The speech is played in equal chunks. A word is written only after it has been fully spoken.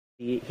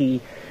He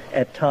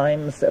at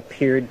times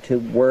appeared to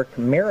work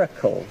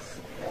miracles.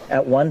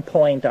 At one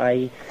point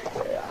I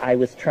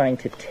was trying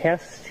to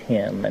test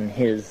him and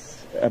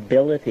his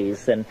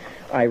abilities, and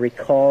I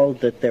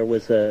recalled that there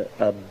was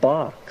a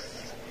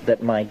box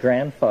that my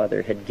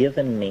grandfather had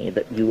given me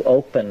that you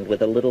opened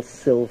with a little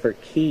silver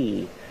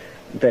key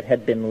that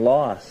had been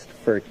lost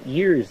for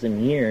years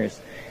and years.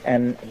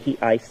 And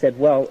I said,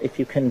 well, if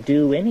you can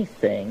do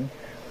anything,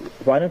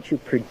 why don't you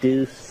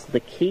produce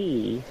the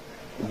key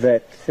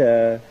that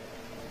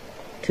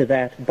to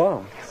that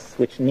box,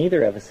 which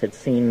neither of us had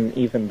seen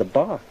even the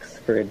box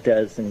for a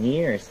dozen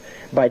years.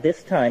 By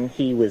this time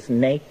he was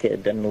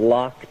naked and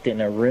locked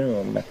in a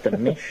room at the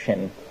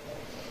mission.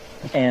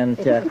 And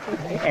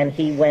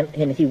he went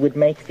and he would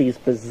make these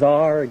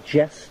bizarre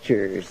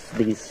gestures,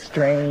 these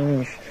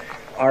strange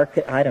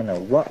I don't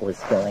know what was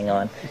going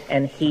on.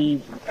 And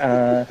he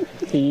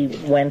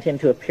went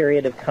into a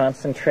period of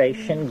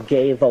concentration,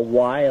 gave a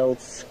wild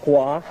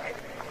squawk,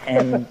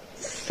 and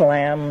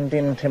slammed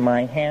into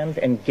my hand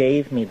and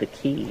gave me the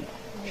key.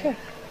 Sure.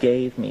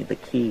 Gave me the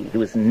key. He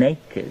was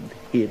naked.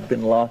 He had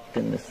been locked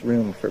in this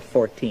room for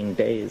 14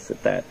 days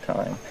at that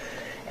time.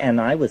 And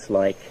I was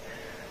like,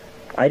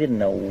 I didn't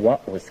know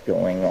what was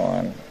going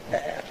on.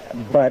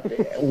 But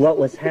what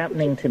was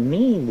happening to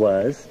me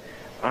was,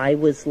 I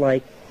was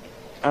like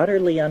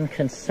utterly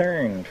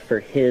unconcerned for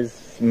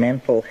his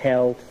mental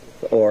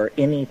health or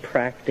any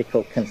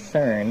practical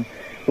concern,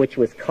 which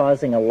was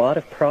causing a lot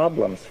of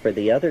problems for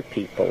the other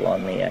people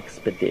on the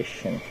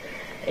expedition.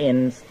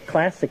 In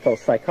classical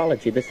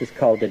psychology, this is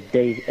called a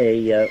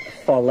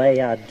folie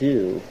à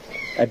deux,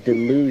 a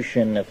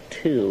delusion of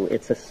two.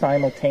 It's a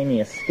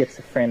simultaneous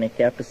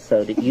schizophrenic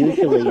episode. It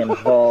usually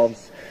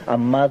involves a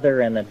mother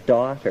and a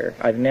daughter.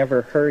 I've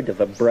never heard of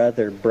a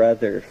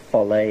brother-brother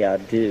folie à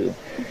deux.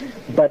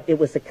 But it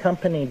was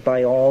accompanied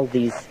by all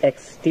these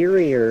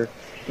exterior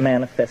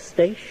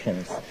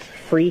manifestations,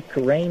 freak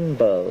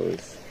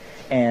rainbows,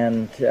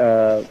 and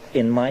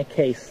in my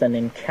case, an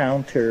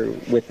encounter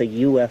with a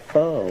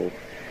UFO.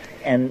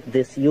 And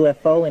this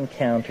UFO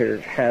encounter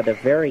had a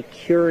very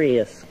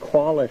curious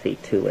quality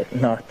to it.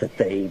 Not that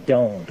they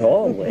don't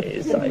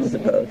always, I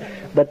suppose.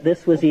 But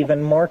this was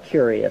even more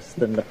curious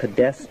than the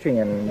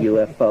pedestrian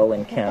UFO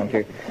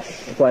encounter.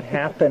 What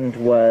happened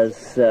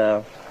was,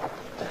 it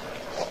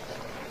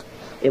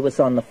was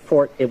on the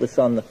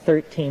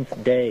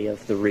 13th day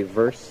of the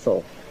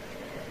reversal,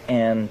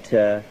 and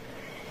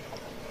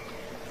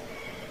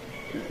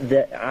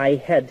I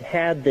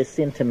had this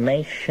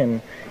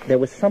intimation. There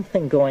was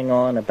something going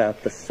on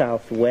about the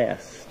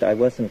Southwest. I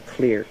wasn't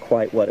clear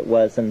quite what it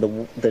was,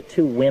 and the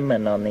two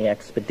women on the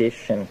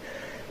expedition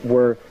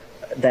were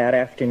that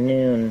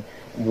afternoon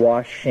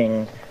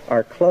washing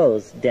our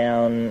clothes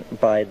down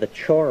by the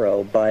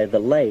Chorrera, by the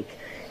lake,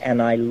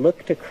 and I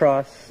looked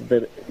across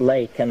the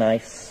lake and I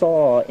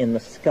saw in the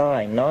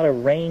sky not a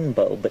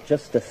rainbow but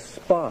just a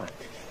spot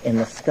in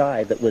the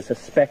sky that was a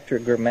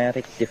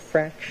spectrogrammatic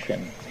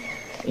diffraction,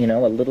 you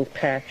know, a little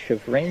patch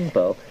of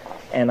rainbow.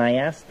 And I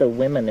asked the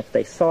women if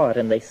they saw it,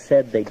 and they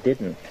said they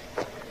didn't.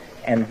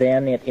 And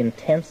then it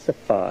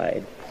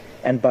intensified.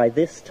 And by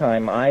this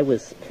time, I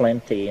was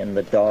plenty in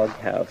the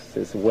doghouse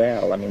as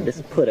well. I mean,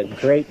 this put a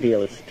great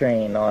deal of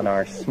strain on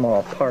our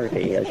small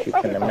party, as you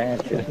can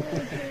imagine.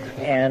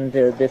 And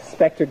this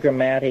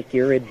spectrogrammatic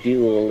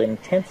iridule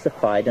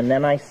intensified. And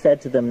then I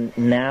said to them,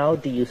 now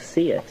do you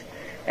see it?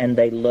 And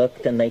they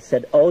looked and they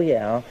said, oh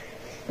yeah,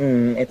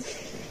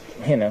 it's,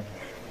 you know,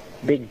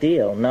 big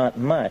deal, not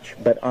much.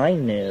 But I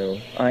knew,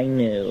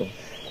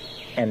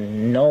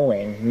 and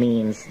knowing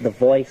means the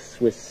voice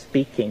was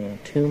speaking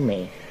to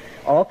me.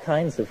 All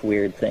kinds of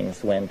weird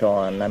things went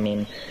on. I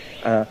mean,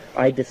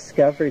 I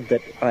discovered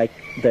that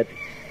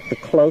the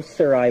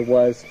closer I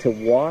was to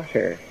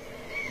water,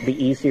 the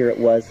easier it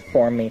was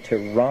for me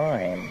to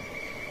rhyme,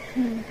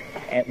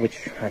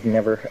 which I've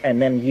never.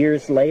 And then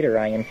years later,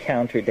 I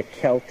encountered a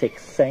Celtic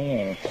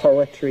saying: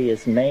 "Poetry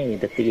is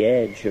made at the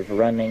edge of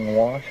running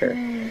water,"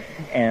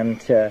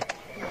 and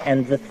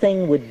the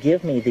thing would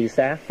give me these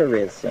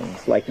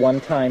aphorisms. Like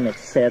one time it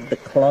said, "The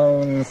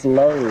clone's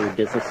load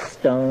is a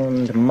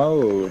stoned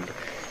mode."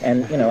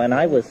 And, you know, and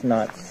I was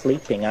not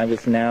sleeping. I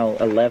was now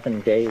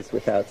 11 days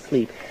without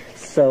sleep.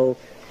 So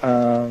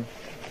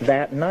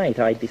that night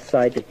I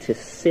decided to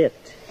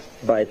sit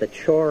by the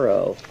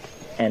Chorrera,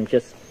 and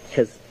just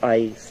because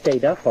I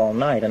stayed up all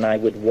night, and I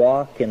would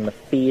walk in the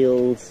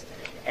fields,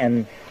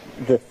 and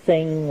the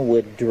thing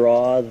would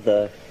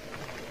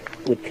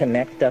would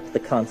connect up the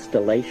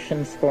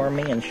constellations for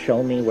me and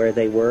show me where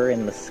they were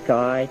in the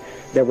sky.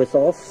 There was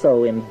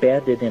also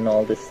embedded in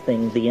all this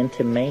thing the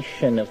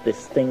intimation of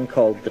this thing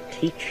called the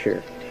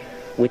teacher,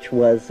 which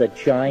was a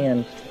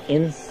giant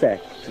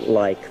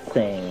insect-like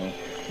thing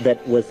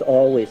that was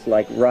always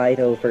like right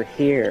over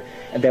here.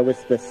 And there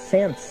was the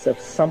sense of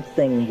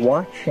something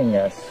watching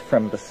us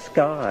from the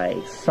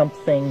sky,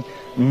 something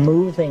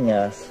moving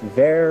us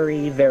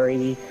very,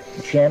 very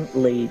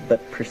gently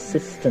but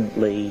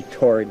persistently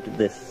toward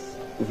this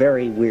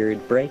very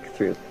weird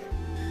breakthrough.